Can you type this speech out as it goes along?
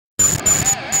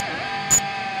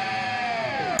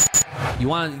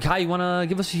Kai, you wanna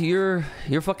give us your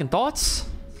fucking thoughts?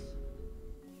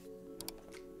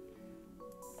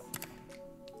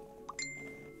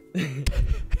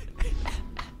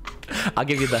 I'll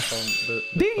give you the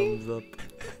thumbs up.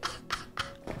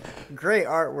 Great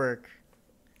artwork.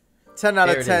 10 out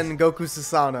of 10 Goku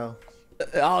Susanoo.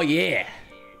 Oh yeah.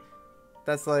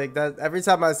 That's like that. Every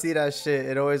time I see that shit,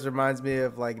 it always reminds me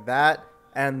of like that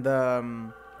and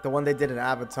the one they did in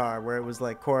Avatar where it was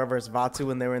like Korra versus Vaatu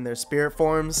when they were in their spirit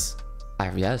forms.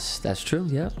 Yes, that's true.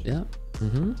 Yeah.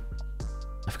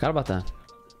 I forgot about that.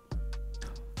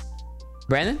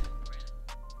 Brandon?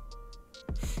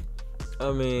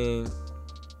 I mean,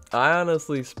 I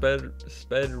honestly sped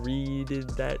readed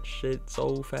that shit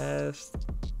so fast.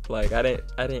 Like I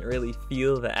didn't really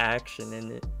feel the action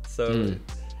in it. So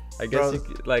I guess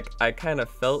I kind of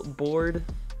felt bored,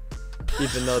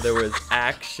 even though there was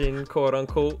action, quote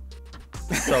unquote.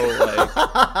 So like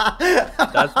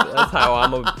that's how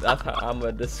I'm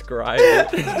gonna describe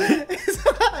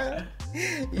it.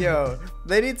 Yo,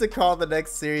 they need to call the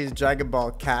next series Dragon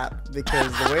Ball Cap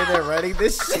because the way they're writing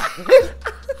this shit.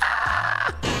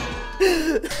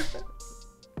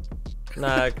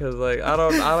 Nah, cause like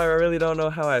I really don't know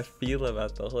how I feel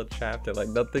about the whole chapter. Like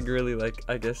nothing really like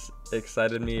I guess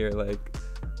excited me or like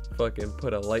fucking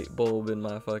put a light bulb in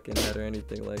my fucking head or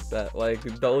anything like that. Like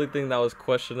the only thing that was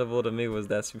questionable to me was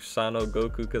that Susanoo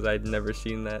Goku, because I'd never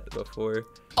seen that before.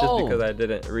 Just because I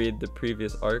didn't read the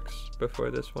previous arcs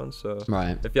before this one. So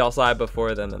if y'all saw it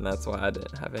before then that's why I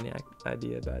didn't have any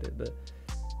idea about it. But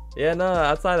yeah, no,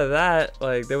 outside of that,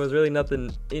 like there was really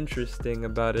nothing interesting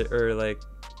about it, or like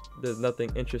there's nothing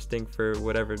interesting for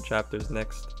whatever chapter's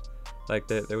next. Like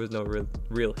there was no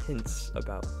real hints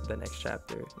about the next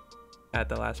chapter at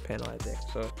the last panel, I think.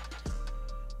 So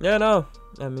yeah, no,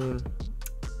 I mean,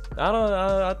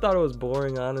 I thought it was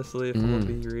boring, honestly, if I'm gonna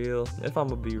be real.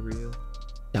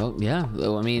 Oh yeah,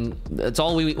 I mean, that's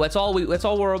all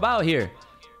we're about here.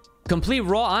 Complete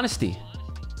raw honesty.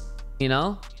 You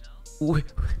know,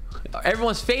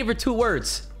 everyone's favorite 2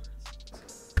 words: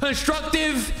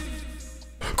 constructive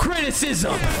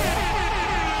criticism.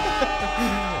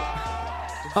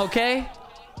 Okay,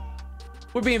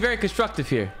 we're being very constructive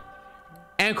here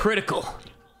and critical.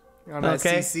 On that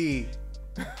CC.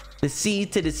 The C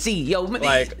to the C, yo.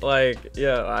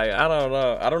 Yeah, I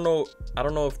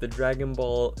don't know if the Dragon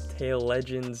Ball Tale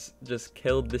Legends just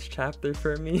killed this chapter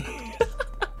for me,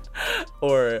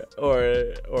 or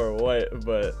what.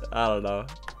 But I don't know.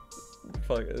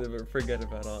 Fuck, forget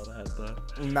about all that though.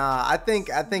 Nah, I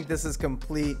think this is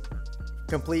complete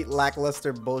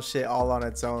lackluster bullshit all on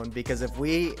its own, because if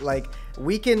we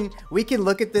can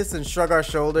look at this and shrug our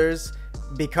shoulders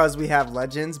because we have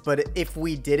Legends, but if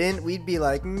we didn't, we'd be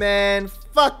like, man,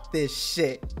 fuck this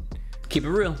shit. Keep it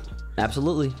real.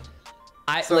 Absolutely.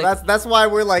 That's why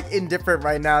we're like indifferent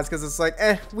right now. It's because it's like,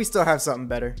 we still have something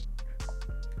better.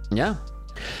 Yeah.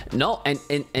 No, and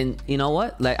you know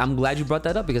what? Like, I'm glad you brought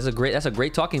that up, because that's a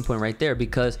great talking point right there.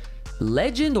 Because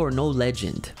legend or no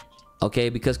legend, okay?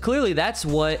 Because clearly that's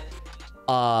what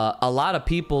a lot of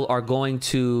people are going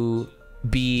to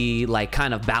be like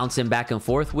kind of bouncing back and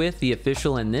forth with the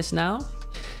official and this now.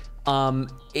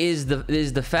 Is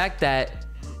the fact that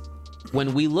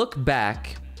when we look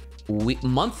back,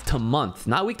 month to month,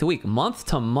 not week to week, month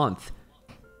to month,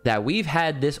 that we've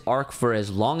had this arc for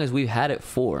as long as we've had it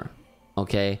for.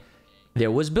 Okay,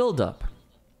 there was buildup,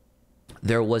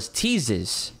 there was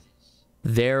teases,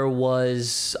 there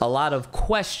was a lot of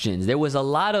questions, there was a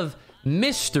lot of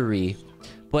mystery,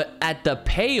 but at the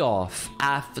payoff,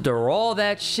 after all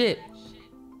that shit,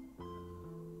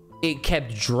 it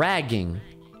kept dragging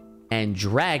and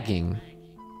dragging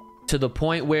to the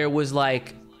point where it was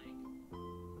like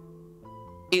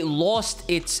it lost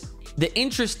the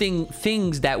interesting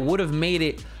things that would have made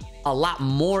it a lot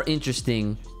more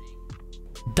interesting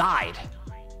died.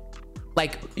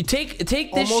 Like, take this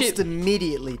almost shit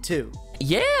immediately too.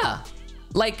 Yeah,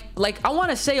 like I want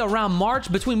to say around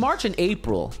between March and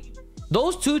April,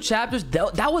 those 2 chapters,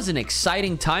 that was an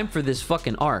exciting time for this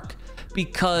fucking arc,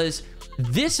 because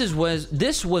this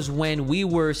was when we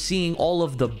were seeing all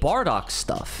of the Bardock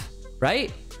stuff,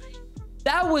 right?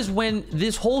 That was when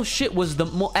this whole shit was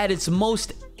at its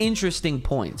most interesting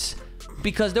points,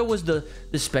 because there was the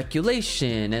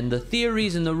speculation and the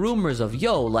theories and the rumors of,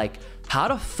 yo, like, how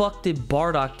the fuck did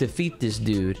Bardock defeat this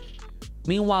dude?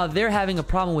 Meanwhile, they're having a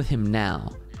problem with him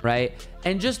now, right?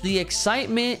 And just the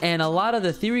excitement and a lot of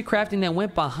the theory crafting that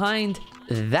went behind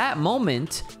that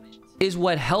moment is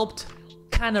what helped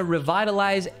kind of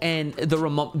revitalize and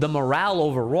the morale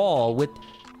overall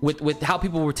with how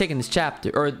people were taking this chapter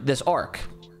or this arc.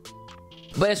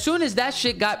 But as soon as that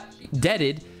shit got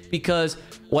deaded, because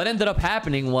what ended up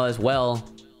happening was, well,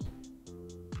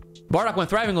 Bardock went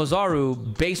thriving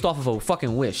Ozaru based off of a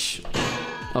fucking wish.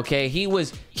 Okay, he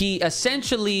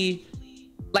essentially,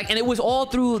 like, and it was all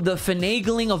through the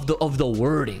finagling of the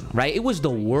wording, right? It was the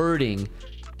wording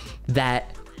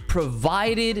that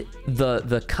provided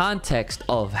the context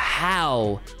of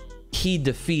how he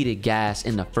defeated Gas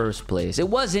in the first place. It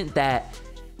wasn't that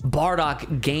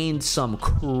Bardock gained some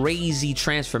crazy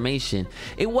transformation.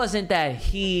 It wasn't that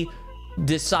he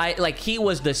decided, like, he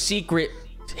was the secret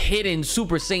hidden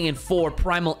Super Saiyan 4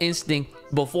 primal instinct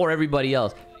before everybody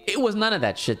else. It was none of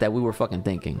that shit that we were fucking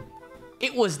thinking.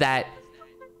 It was that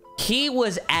he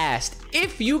was asked,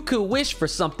 if you could wish for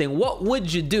something, what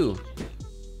would you do?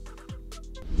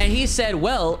 And he said,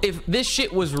 well, if this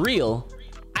shit was real,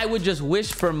 I would just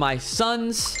wish for my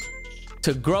sons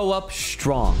to grow up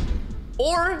strong.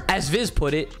 Or, as Viz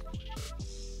put it,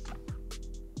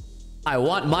 I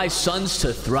want my sons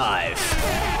to thrive.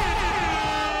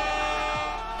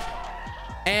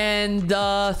 And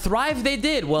thrive they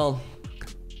did. Well,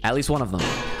 at least one of them.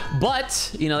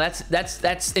 But, you know,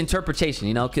 that's interpretation.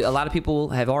 You know, a lot of people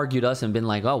have argued us and been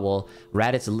like, oh, well,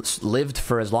 Raditz lived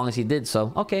for as long as he did.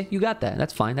 So, okay, you got that.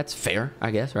 That's fine. That's fair,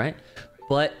 I guess, right?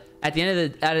 But at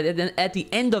the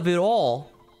end of it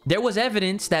all, there was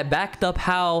evidence that backed up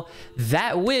how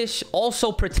that wish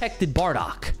also protected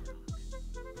Bardock,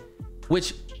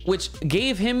 which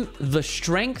gave him the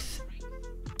strength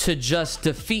to just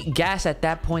defeat Gas at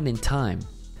that point in time.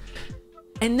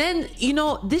 And then, you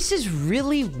know, this is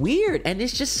really weird, and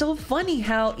it's just so funny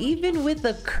how even with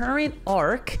the current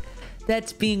arc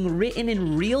that's being written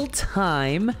in real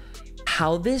time,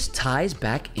 how this ties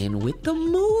back in with the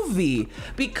movie.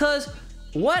 Because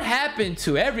what happened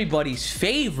to everybody's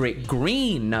favorite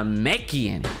green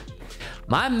Namekian?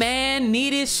 My man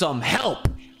needed some help.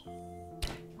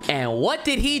 And what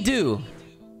did he do?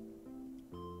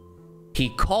 He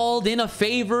called in a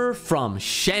favor from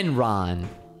Shenron.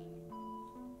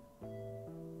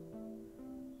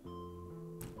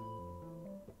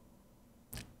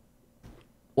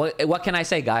 What can I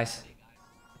say, guys?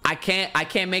 I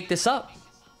can't make this up.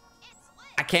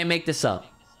 I can't make this up.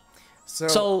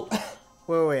 So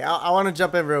wait. I want to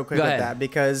jump in real quick with that,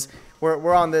 because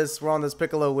we're on this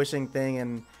Piccolo wishing thing,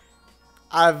 and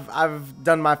I've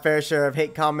done my fair share of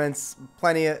hate comments,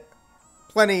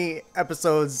 plenty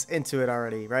episodes into it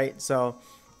already, right? So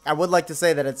I would like to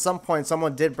say that at some point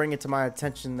someone did bring it to my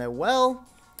attention that, well,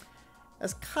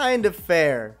 that's kind of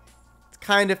fair. It's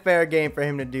kind of fair game for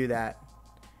him to do that.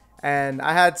 And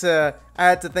I had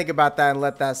to think about that and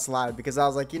let that slide, because I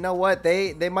was like, you know what?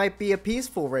 They might be a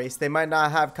peaceful race. They might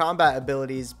not have combat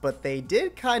abilities, but they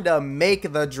did kind of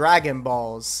make the Dragon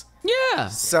Balls. Yeah.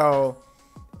 So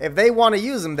if they want to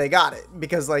use them, they got it.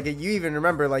 Because, like, you even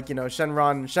remember, like, you know,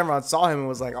 Shenron saw him and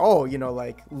was like, oh, you know,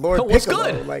 like, Lord what's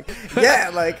Piccolo. good? Like, yeah,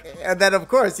 like, and then, of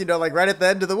course, you know, like, right at the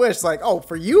end of the wish, like, oh,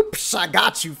 for you, psh, I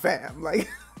got you, fam. Like,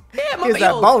 yeah, here's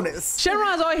that bonus.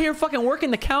 Shenron's out here fucking working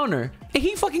the counter, and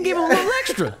he fucking gave him a little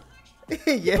extra.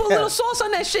 Yeah. Put a little sauce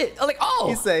on that shit. I'm like, oh.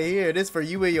 He said, here, this for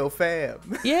you and your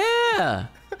fam. Yeah.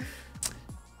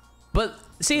 But,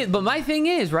 see, but my thing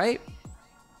is, right?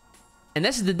 And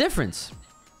this is the difference.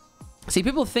 See,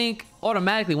 people think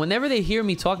automatically, whenever they hear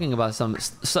me talking about some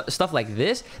stuff like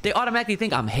this, they automatically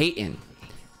think I'm hating.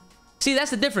 See,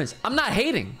 that's the difference. I'm not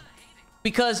hating.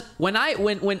 Because when at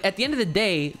the end of the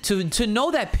day, to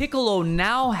know that Piccolo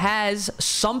now has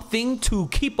something to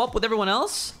keep up with everyone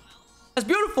else, that's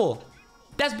beautiful.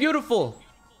 That's beautiful.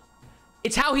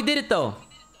 It's how he did it, though.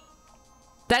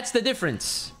 That's the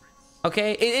difference.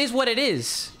 Okay? It is what it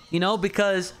is, you know,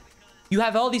 because you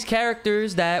have all these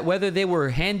characters that, whether they were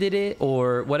handed it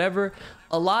or whatever,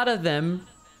 a lot of them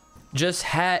just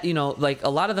had, you know, like, a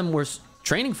lot of them were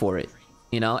training for it,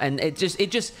 you know, and it just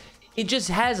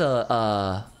has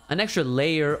an extra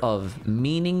layer of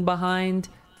meaning behind,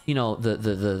 you know,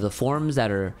 the forms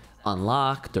that are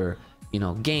unlocked or, you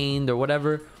know, gained or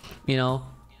whatever, you know.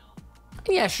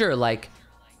 And yeah, sure, like,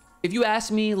 if you ask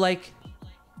me, like,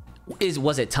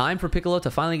 was it time for Piccolo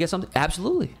to finally get something?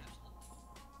 Absolutely.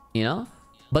 You know?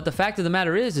 But the fact of the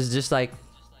matter is just like,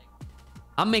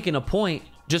 I'm making a point,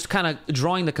 just kind of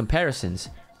drawing the comparisons,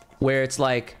 where it's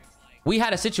like, we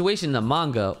had a situation in the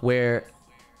manga where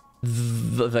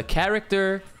the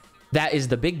character that is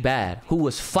the big bad, who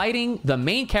was fighting the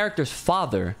main character's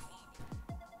father,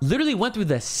 literally went through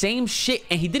the same shit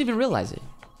and he didn't even realize it.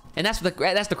 And that's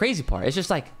the crazy part. It's just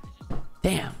like,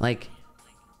 damn, like,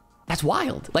 that's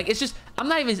wild. Like, it's just, I'm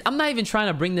not even trying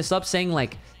to bring this up saying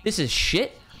like this is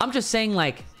shit. I'm just saying,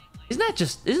 like, isn't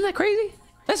that crazy?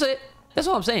 That's it. That's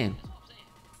all I'm saying.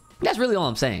 That's really all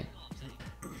I'm saying.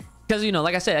 because you know,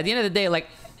 like I said, at the end of the day, like,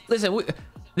 listen,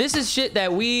 this is shit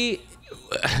that we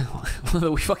whether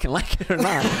we fucking like it or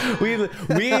not, we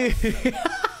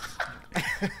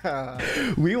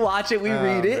we watch it, we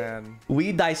read it, man.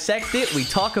 We dissect it, we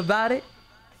talk about it,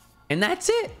 and that's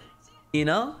it. You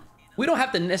know, we don't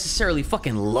have to necessarily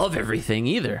fucking love everything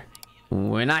either.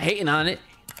 We're not hating on it.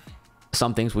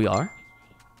 Some things we are.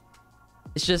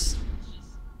 It's just,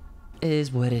 it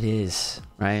is what it is,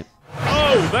 right?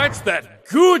 Oh, that's that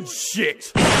good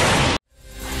shit.